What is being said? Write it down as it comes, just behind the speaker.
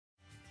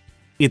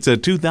It's a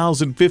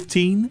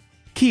 2015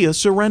 Kia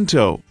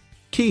Sorento.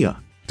 Kia,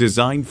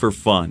 designed for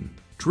fun,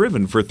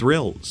 driven for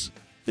thrills.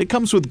 It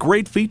comes with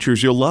great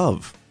features you'll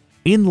love.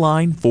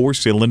 Inline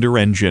 4-cylinder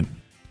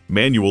engine,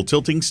 manual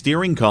tilting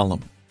steering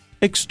column,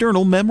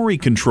 external memory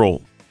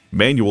control,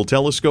 manual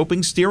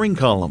telescoping steering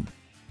column,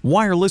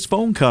 wireless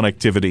phone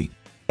connectivity,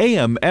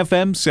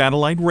 AM/FM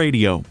satellite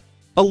radio,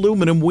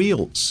 aluminum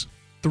wheels,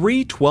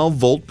 3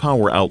 12-volt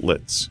power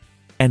outlets,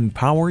 and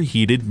power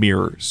heated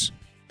mirrors.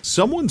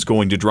 Someone's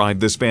going to drive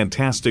this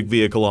fantastic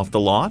vehicle off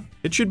the lot.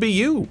 It should be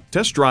you.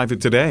 Test drive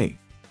it today.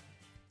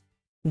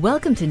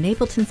 Welcome to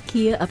Napleton's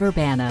Kia of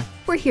Urbana.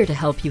 We're here to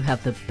help you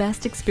have the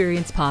best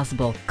experience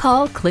possible.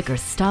 Call, click, or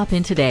stop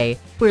in today.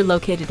 We're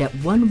located at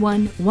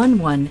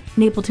 1111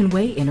 Napleton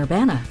Way in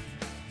Urbana.